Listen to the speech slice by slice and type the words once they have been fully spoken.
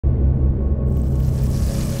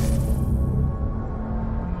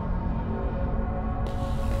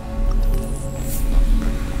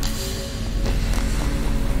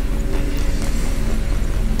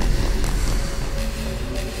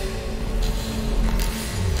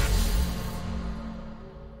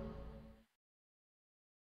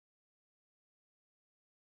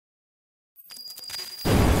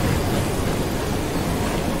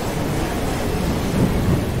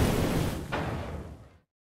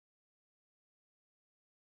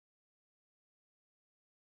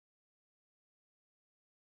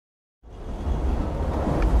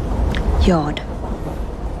Yard.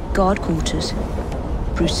 Guard quarters.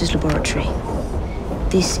 Brewster's laboratory.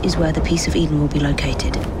 This is where the Piece of Eden will be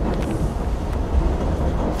located.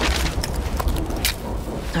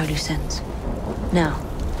 No loose ends. Now,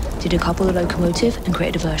 to decouple the locomotive and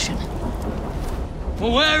create a diversion.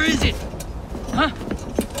 Well, where is it? Huh?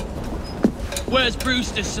 Where's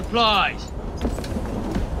Brewster's supplies?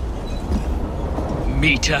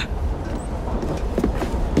 Meter.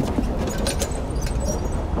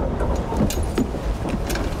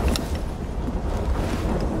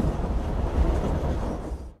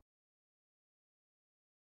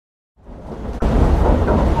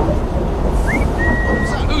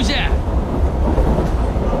 Who's that?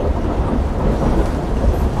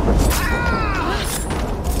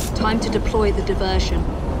 Time to deploy the diversion.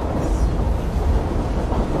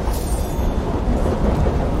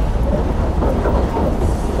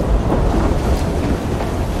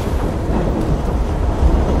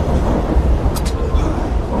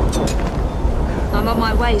 I'm on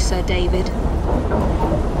my way, Sir David.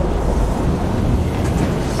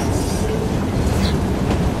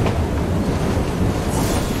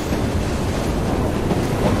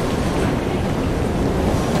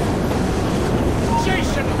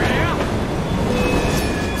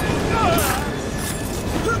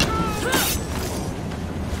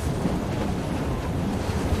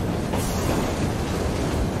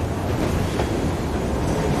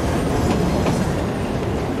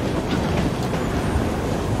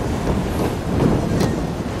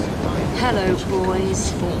 Hello,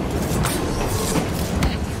 boys.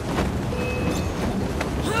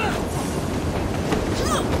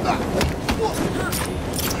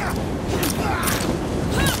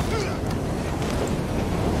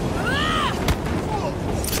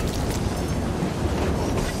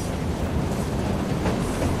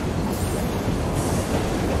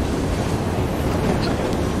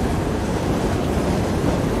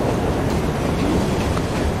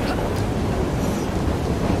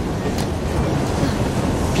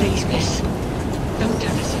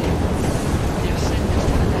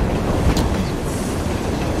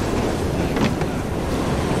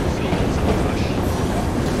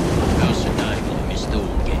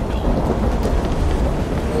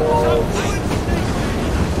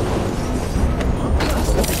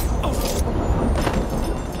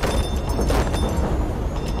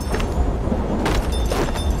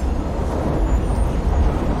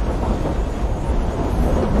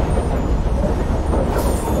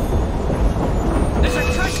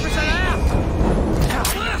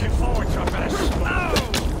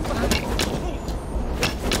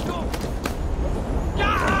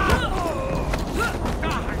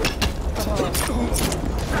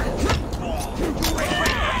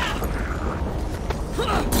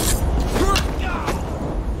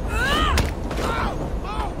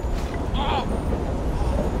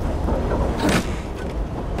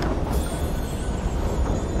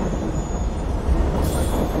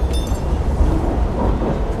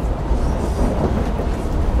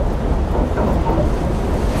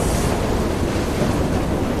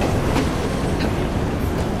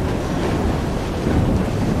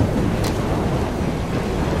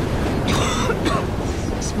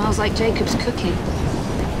 Smells like Jacob's cooking.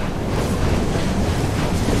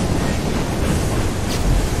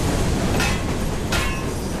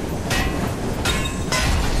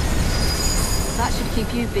 That should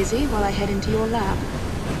keep you busy while I head into your lab.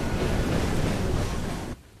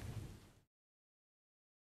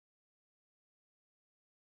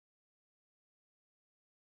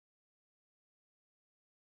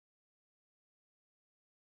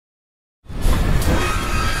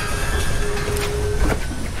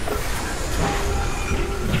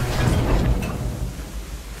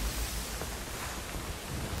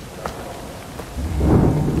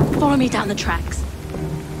 Follow me down the tracks.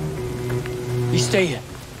 You stay here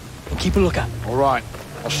and keep a lookout. All right.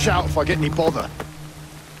 I'll shout if I get any bother.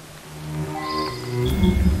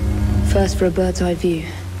 First for a bird's eye view.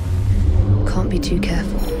 Can't be too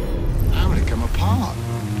careful. How did it come apart?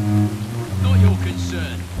 Not your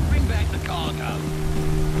concern. Bring back the cargo.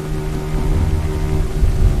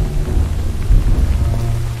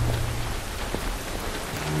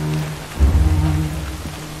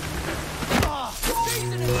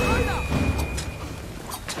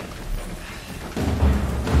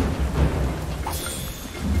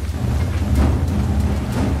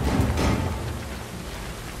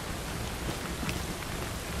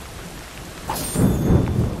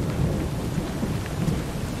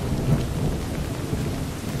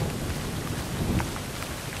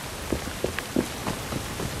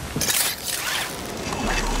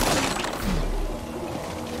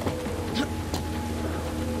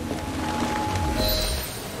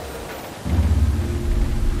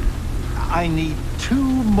 I need 2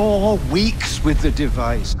 more weeks with the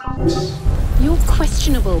device. Your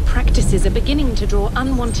questionable practices are beginning to draw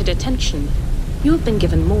unwanted attention. You have been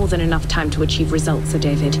given more than enough time to achieve results, Sir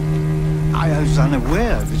David. I was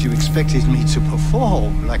unaware that you expected me to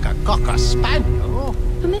perform like a cocker spaniel.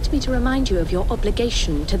 Permit me to remind you of your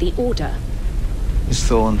obligation to the Order. Miss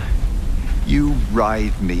Thorne, you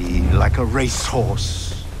ride me like a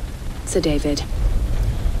racehorse. Sir David,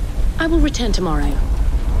 I will return tomorrow.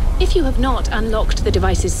 If you have not unlocked the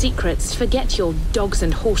device's secrets, forget your dogs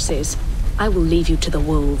and horses. I will leave you to the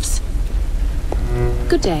wolves.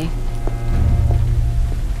 Good day.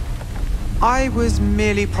 I was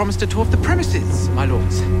merely promised a tour of the premises, my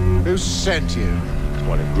lords. Who sent you?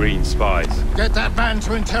 One of Green's spies. Get that man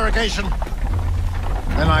to interrogation.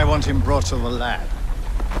 Then I want him brought to the lab.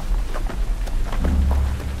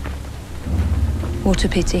 What a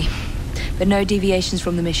pity. But no deviations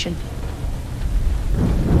from the mission.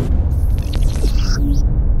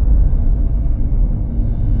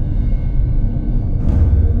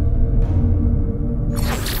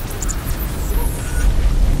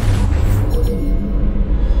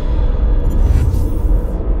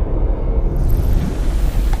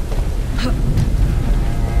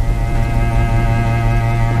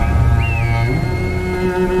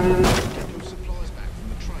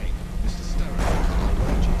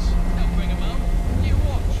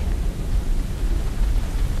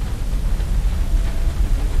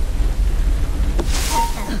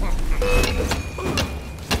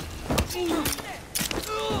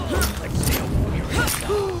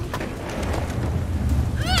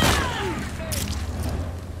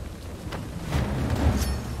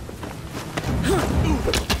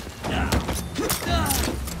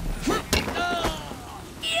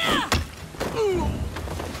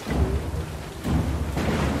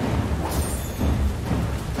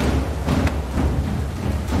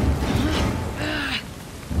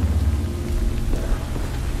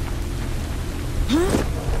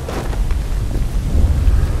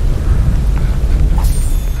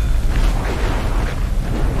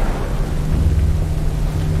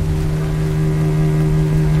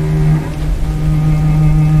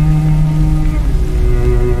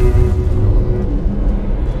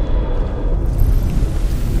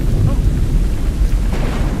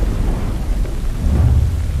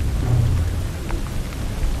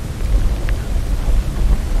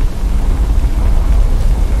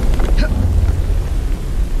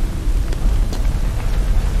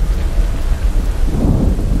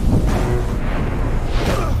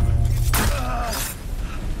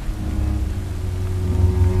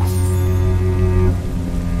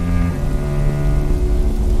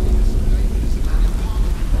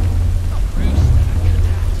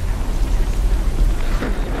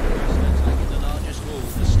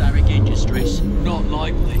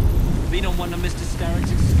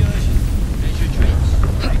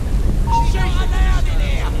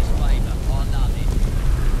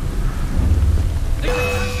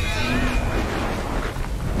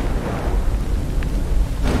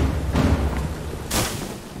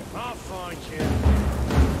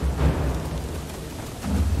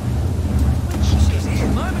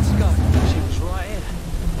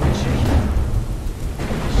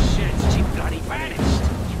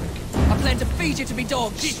 To be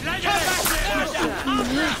dogs.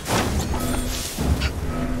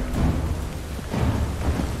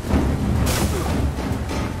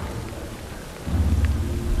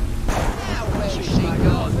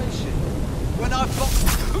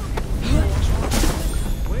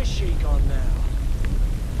 Where's she gone now?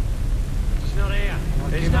 She's not here.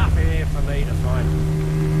 There's nothing here for me to find.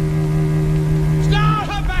 Stop!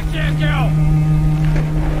 Come back here, girl!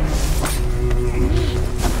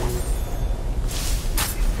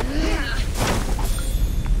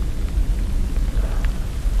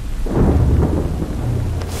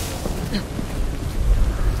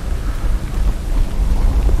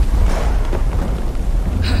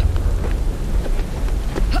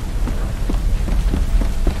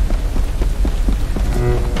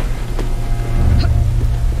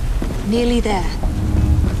 Nearly there.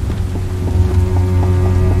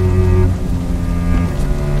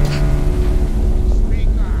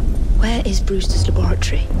 Where is Brewster's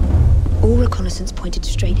laboratory? All reconnaissance pointed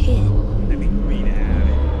straight here. Let me read it out.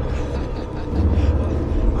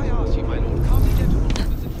 I ask you, my lord, can't we get to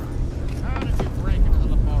the track? How did you break into the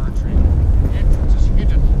laboratory? The entrance is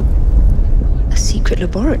hidden. A secret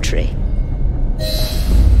laboratory?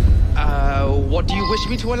 What do you wish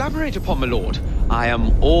me to elaborate upon, my lord? I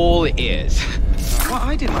am all ears. What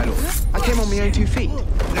I did, my lord? I came on my own 2 feet.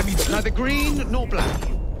 Neither green, nor black,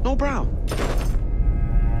 nor brown.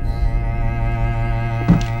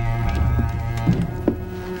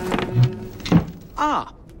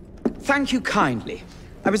 Ah, thank you kindly.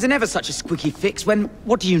 I was in ever such a squeaky fix when,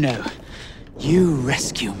 what do you know? You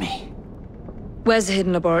rescue me. Where's the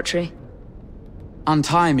hidden laboratory?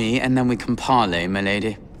 Untie me, and then we can parley,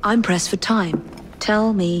 milady. I'm pressed for time.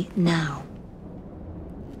 Tell me now.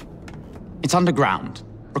 It's underground.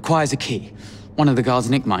 Requires a key. One of the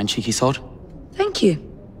guards nicked mine, cheeky sod. Thank you.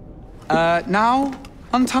 Now?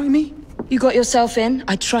 Untie me? You got yourself in.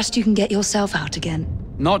 I trust you can get yourself out again.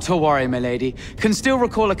 Not to worry, milady. Can still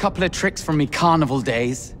recall a couple of tricks from me carnival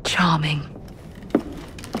days. Charming.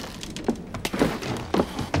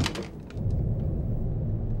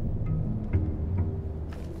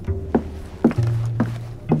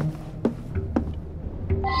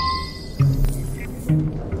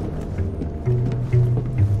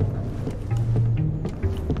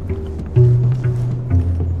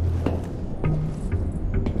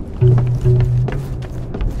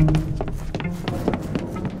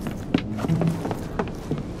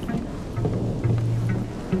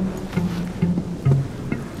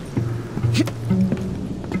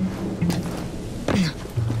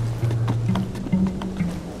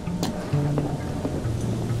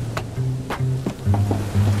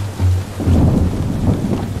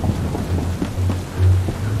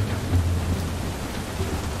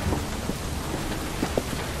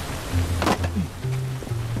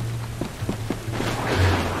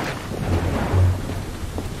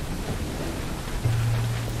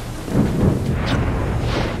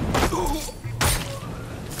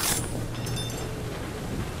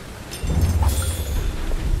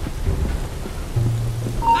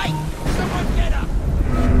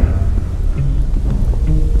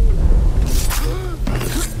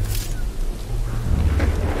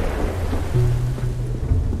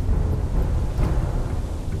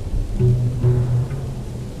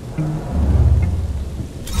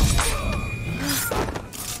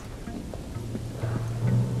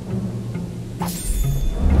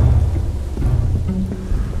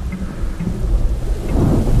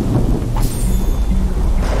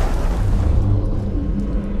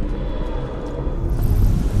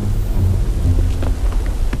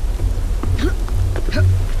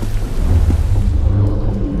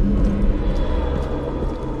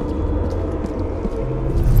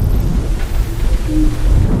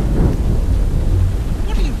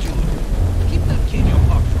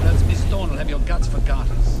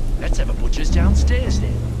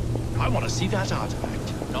 See that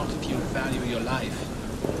artifact? Not if you value your life.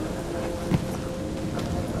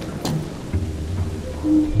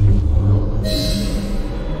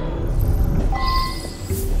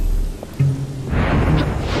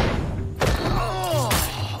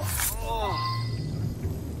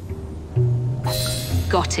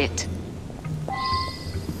 Got it.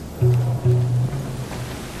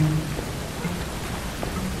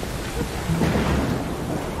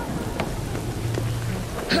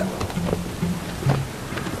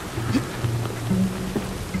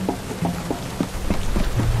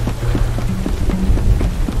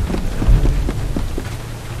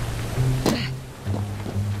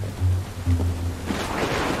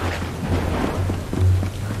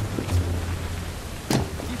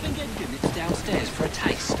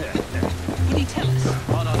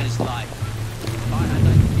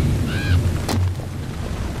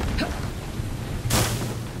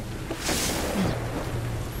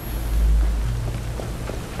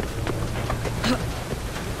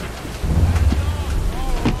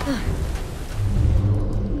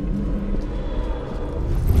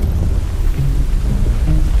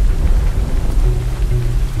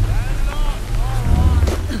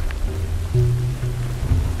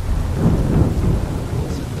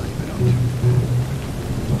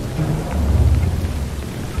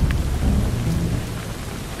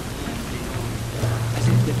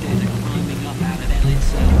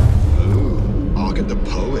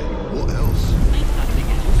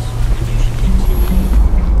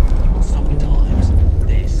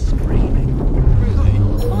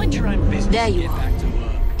 There you are.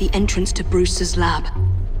 The entrance to Brewster's lab.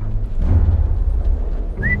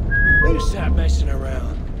 Who's that messing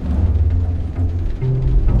around?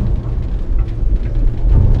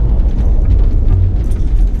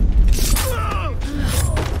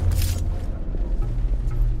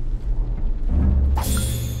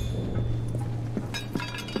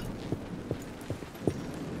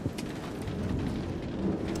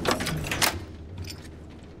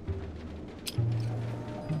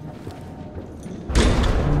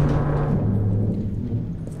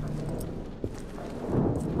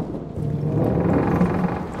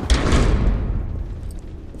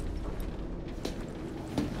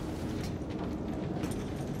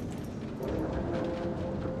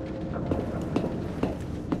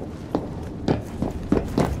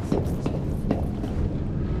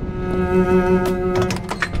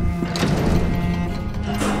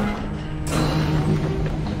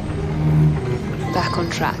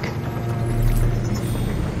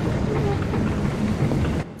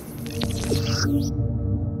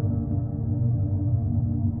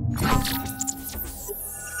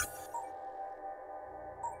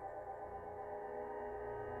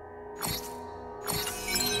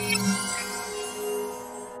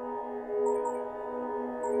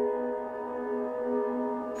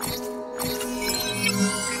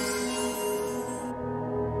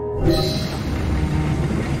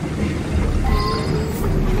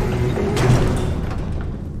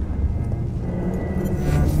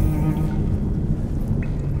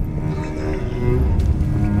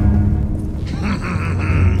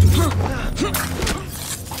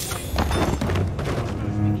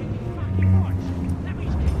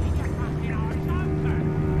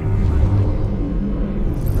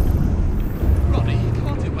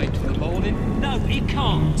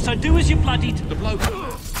 So do as you bloody... The bloke...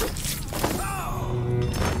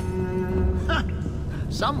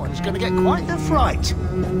 Someone's gonna get quite the fright.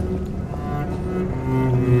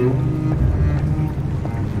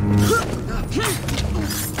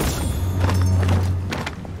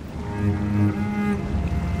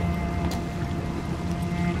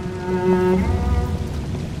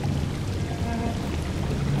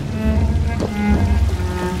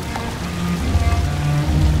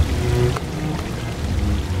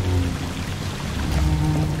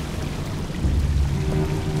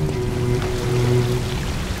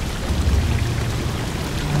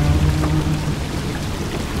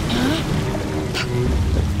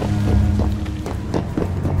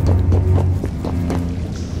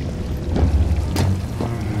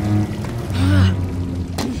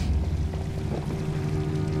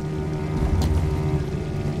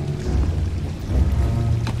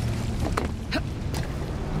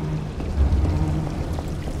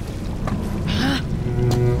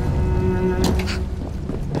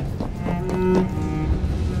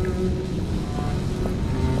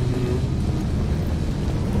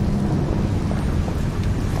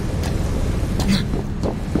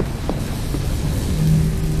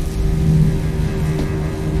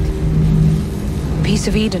 Piece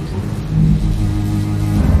of Eden.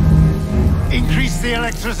 Increase the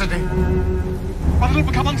electricity. But it'll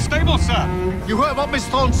become unstable, sir. You heard what Miss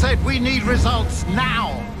Thorne said. We need results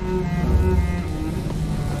now.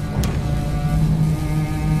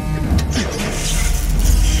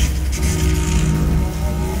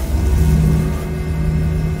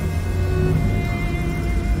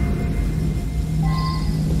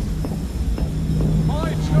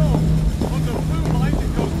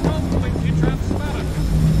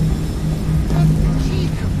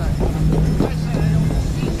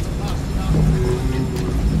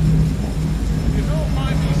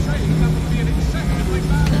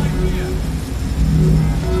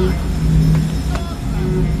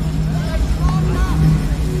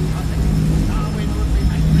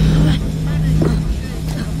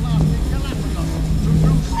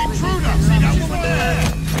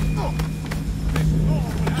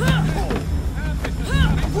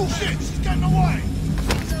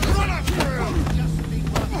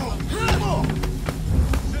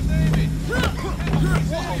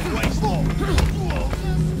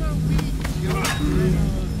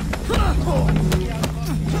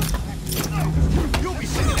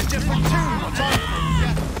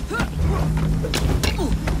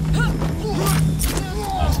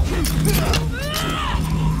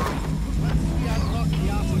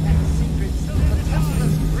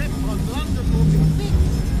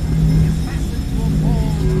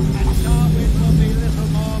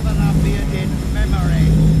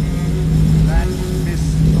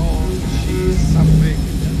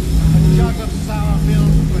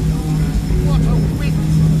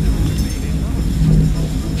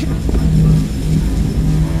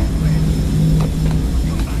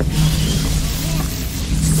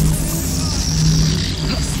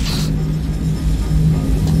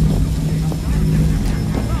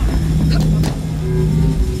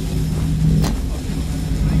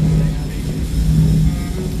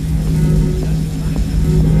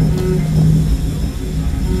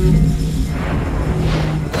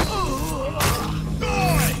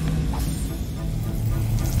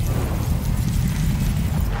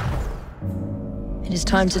 It is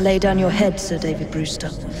time to lay down your head, Sir David Brewster.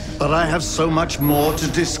 But I have so much more to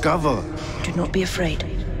discover. Do not be afraid.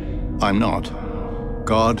 I'm not.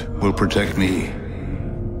 God will protect me.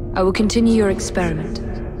 I will continue your experiment.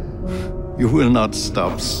 You will not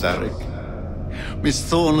stop, Sarek. Miss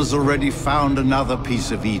Thorne has already found another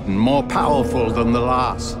piece of Eden, more powerful than the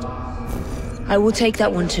last. I will take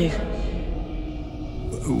that one too.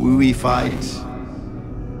 We fight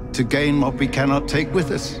to gain what we cannot take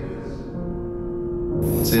with us.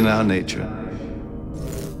 It's in our nature.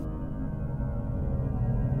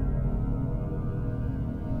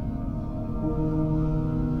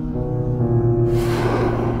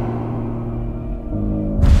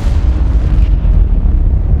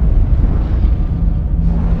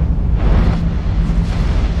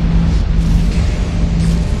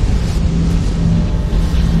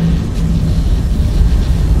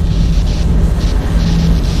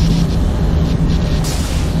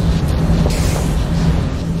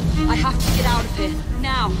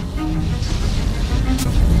 Now.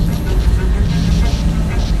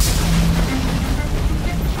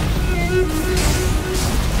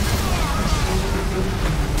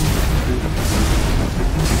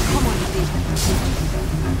 Come on, Lee.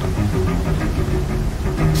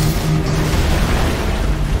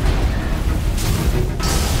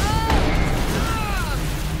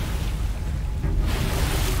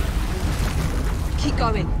 Keep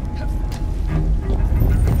going.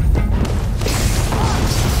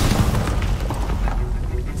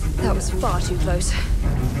 That was far too close.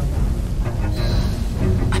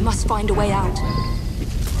 I must find a way out.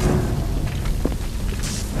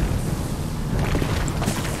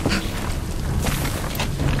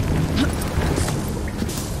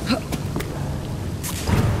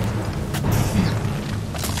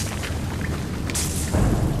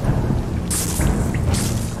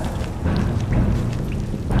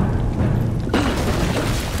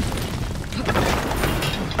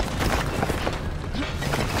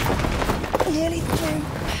 Nearly through.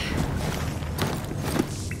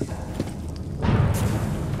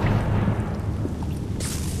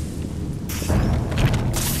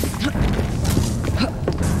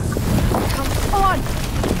 Come on!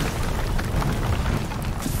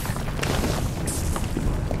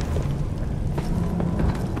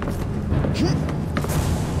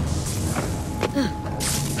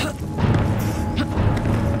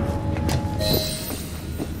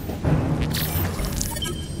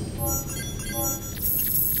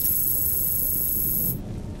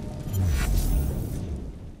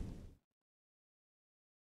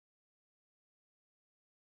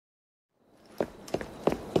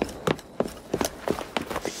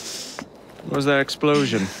 What was that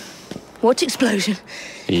explosion? What explosion?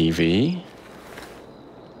 Evie?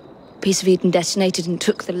 Piece of Eden detonated and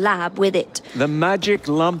took the lab with it. The magic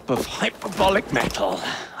lump of hyperbolic metal.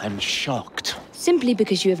 I'm shocked. Simply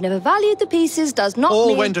because you have never valued the pieces does not All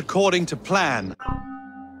mean... went according to plan.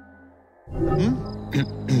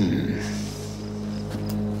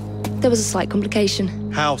 There was a slight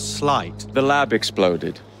complication. How slight. The lab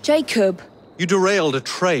exploded. Jacob. You derailed a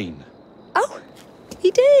train. Oh,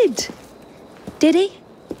 he did. Did he?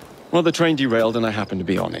 Well, the train derailed and I happened to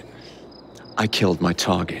be on it. I killed my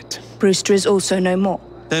target. Brewster is also no more.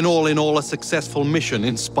 Then all in all a successful mission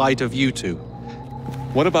in spite of you two.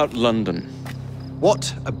 What about London?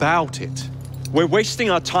 What about it? We're wasting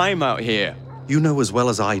our time out here. You know as well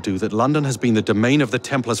as I do that London has been the domain of the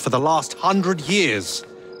Templars for the last 100 years.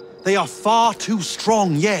 They are far too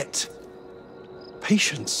strong yet.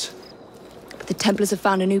 Patience. The Templars have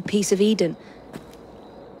found a new piece of Eden.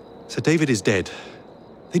 Sir David is dead.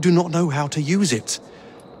 They do not know how to use it.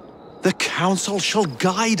 The Council shall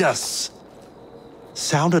guide us.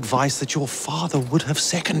 Sound advice that your father would have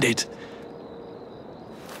seconded.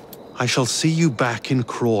 I shall see you back in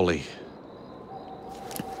Crawley.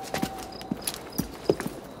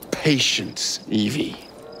 Patience, Evie.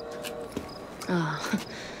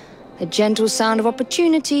 A gentle sound of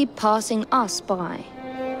opportunity passing us by.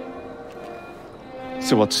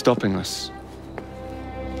 So what's stopping us?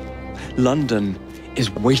 London is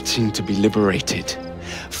waiting to be liberated.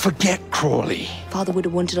 Forget Crawley. Father would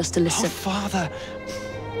have wanted us to Oh, listen. Father,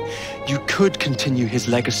 you could continue his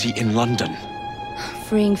legacy in London.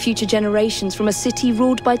 Freeing future generations from a city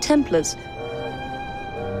ruled by Templars.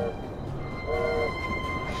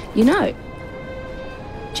 You know,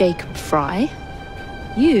 Jacob Fry,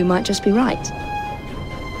 you might just be right.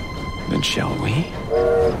 Then shall we?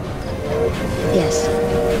 Yes.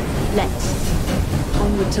 Let's.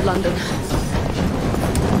 Onward to London.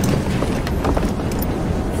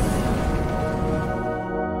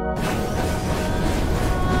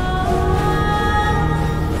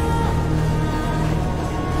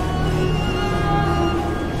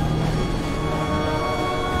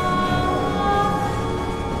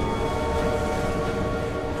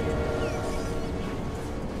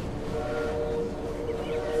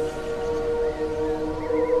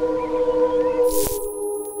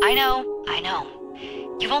 I know.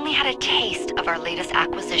 You've only had a taste of our latest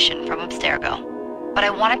acquisition from Abstergo. But I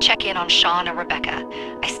want to check in on Sean and Rebecca.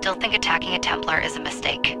 I still think attacking a Templar is a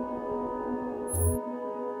mistake.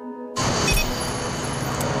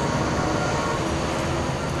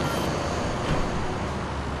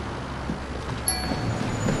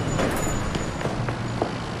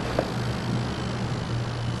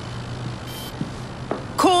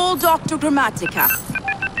 Call Dr. Grammatica.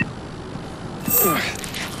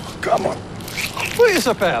 Come on. Please,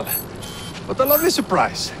 Isabel. What a lovely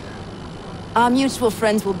surprise. Our mutual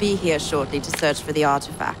friends will be here shortly to search for the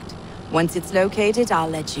artifact. Once it's located, I'll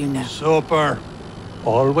let you know. Super.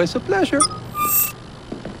 Always a pleasure.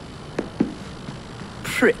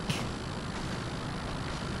 prick.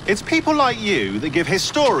 It's people like you that give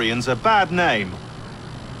historians a bad name.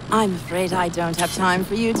 I'm afraid I don't have time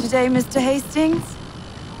for you today, Mr. Hastings.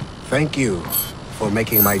 Thank you for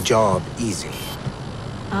making my job easy.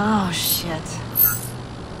 Oh, shit.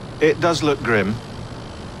 It does look grim.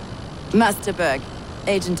 Master Berg,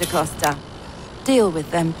 Agent Acosta. Deal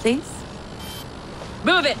with them, please.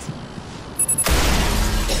 Move it!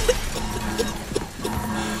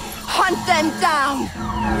 Hunt them down!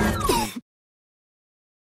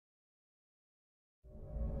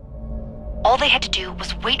 All they had to do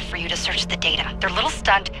was wait for you to search the data. Their little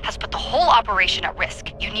stunt has put the whole operation at risk.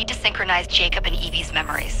 You need to synchronize Jacob and Evie's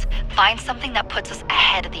memories. Find something that puts us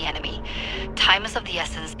ahead of the enemy. Time is of the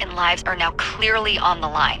essence, and lives are now clearly on the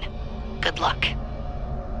line. Good luck.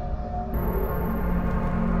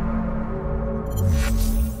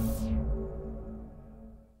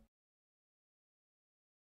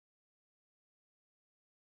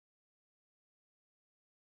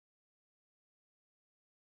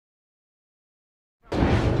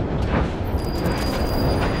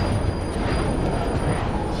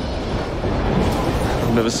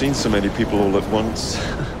 I've never seen so many people all at once.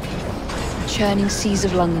 Churning seas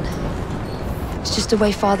of London. It's just the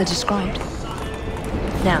way Father described.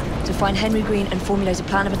 Now, to find Henry Green and formulate a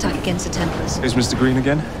plan of attack against the Templars. Is Mr. Green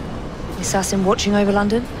again? The assassin watching over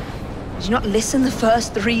London? Did you not listen the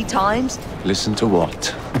first 3 times? Listen to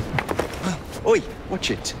what? Oi,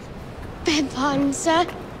 watch it. Beg pardon, sir.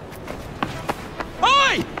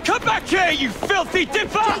 Oi! Come back here, you filthy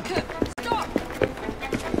dipper! Jacob, stop!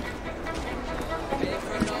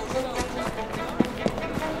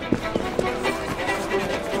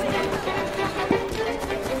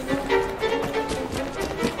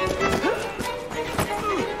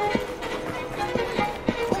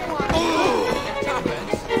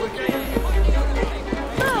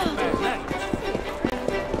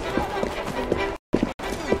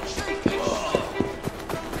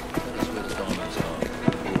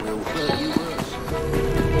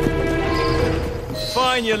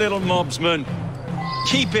 Fine, you little mobsman.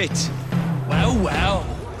 Keep it. Well, well.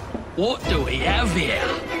 What do we have here?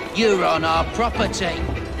 You're on our property.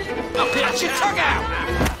 I'll catch your tongue out!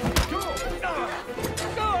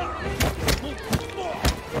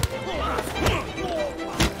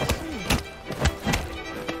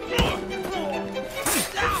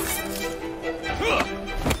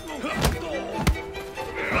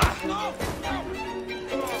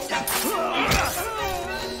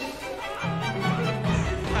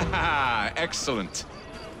 Excellent.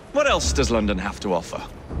 What else does London have to offer?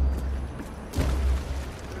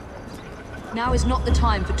 Now is not the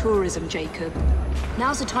time for tourism, Jacob.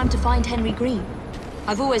 Now's the time to find Henry Green.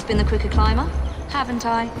 I've always been the quicker climber, haven't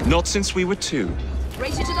I? Not since we were 2.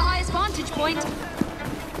 Race you to the highest vantage point.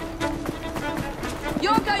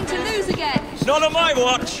 You're going to lose again. Not on my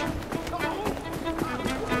watch!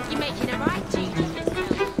 You're making it right, Jacob.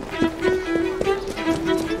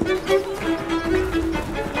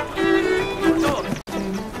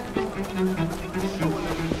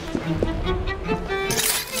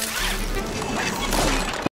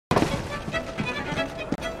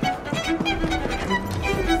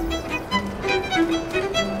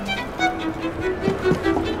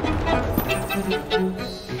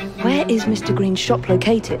 Where is Mr. Green's shop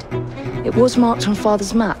located? It was marked on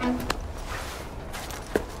Father's map.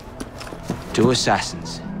 2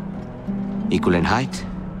 assassins. Equal in height.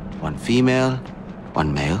 1 female,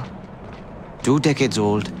 1 male. 2 decades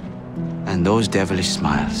old. And those devilish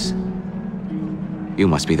smiles. You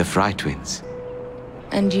must be the Fry twins.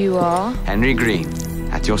 And you are? Henry Green,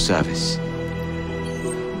 at your service.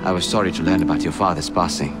 I was sorry to learn about your father's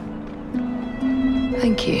passing.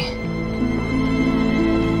 Thank you.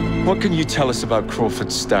 What can you tell us about Crawford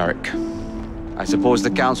Starrick? I suppose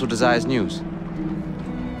the Council desires news.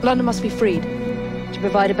 London must be freed, to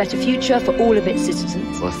provide a better future for all of its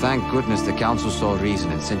citizens. Well, thank goodness the Council saw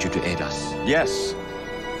reason and sent you to aid us. Yes.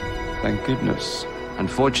 Thank goodness.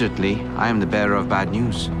 Unfortunately, I am the bearer of bad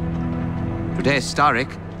news. Today,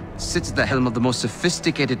 Starrick sits at the helm of the most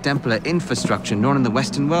sophisticated Templar infrastructure known in the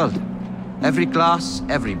Western world. Every class,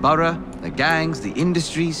 every borough, the gangs, the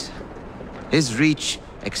industries. His reach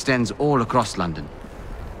extends all across London.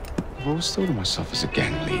 I've always thought of myself as a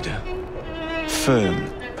gang leader. Firm,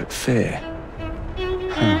 but fair.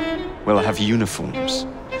 Well, I have uniforms.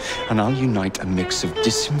 And I'll unite a mix of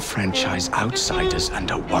disenfranchised outsiders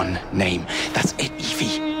under one name. That's it,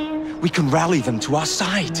 Evie. We can rally them to our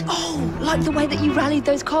side. Oh, like the way that you rallied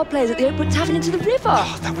those card players at the Oakwood Tavern into the river.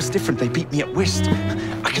 Oh, that was different. They beat me at whist.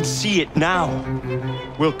 I can see it now.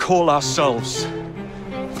 We'll call ourselves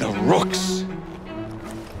the Rooks.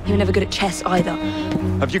 You were never good at chess either.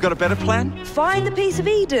 Have you got a better plan? Find the piece of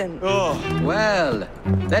Eden. Oh. Well,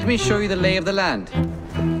 let me show you the lay of the land.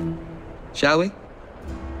 Shall we?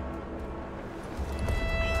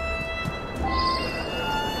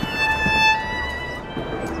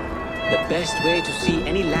 The best way to see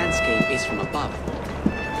any landscape is from above.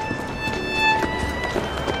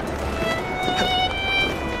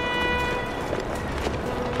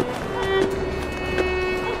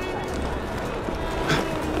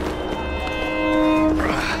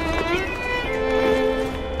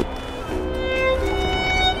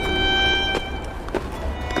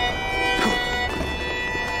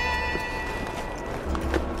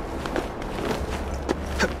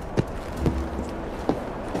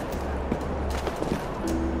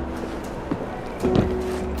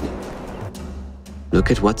 Look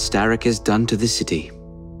at what Starrick has done to the city.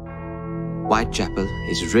 Whitechapel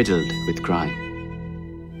is riddled with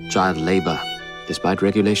crime. Child labor, despite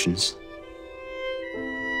regulations.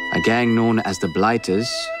 A gang known as the Blighters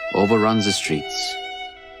overruns the streets,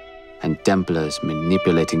 and Templars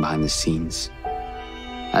manipulating behind the scenes.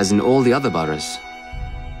 As in all the other boroughs,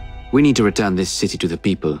 we need to return this city to the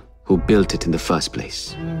people who built it in the first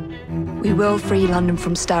place. We will free London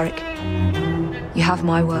from Starrick. You have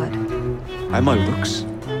my word. And my looks.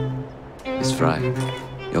 Miss Fry,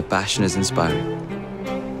 your passion is inspiring.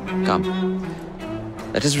 Come,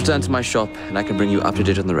 let us return to my shop and I can bring you up to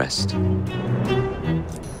date on the rest.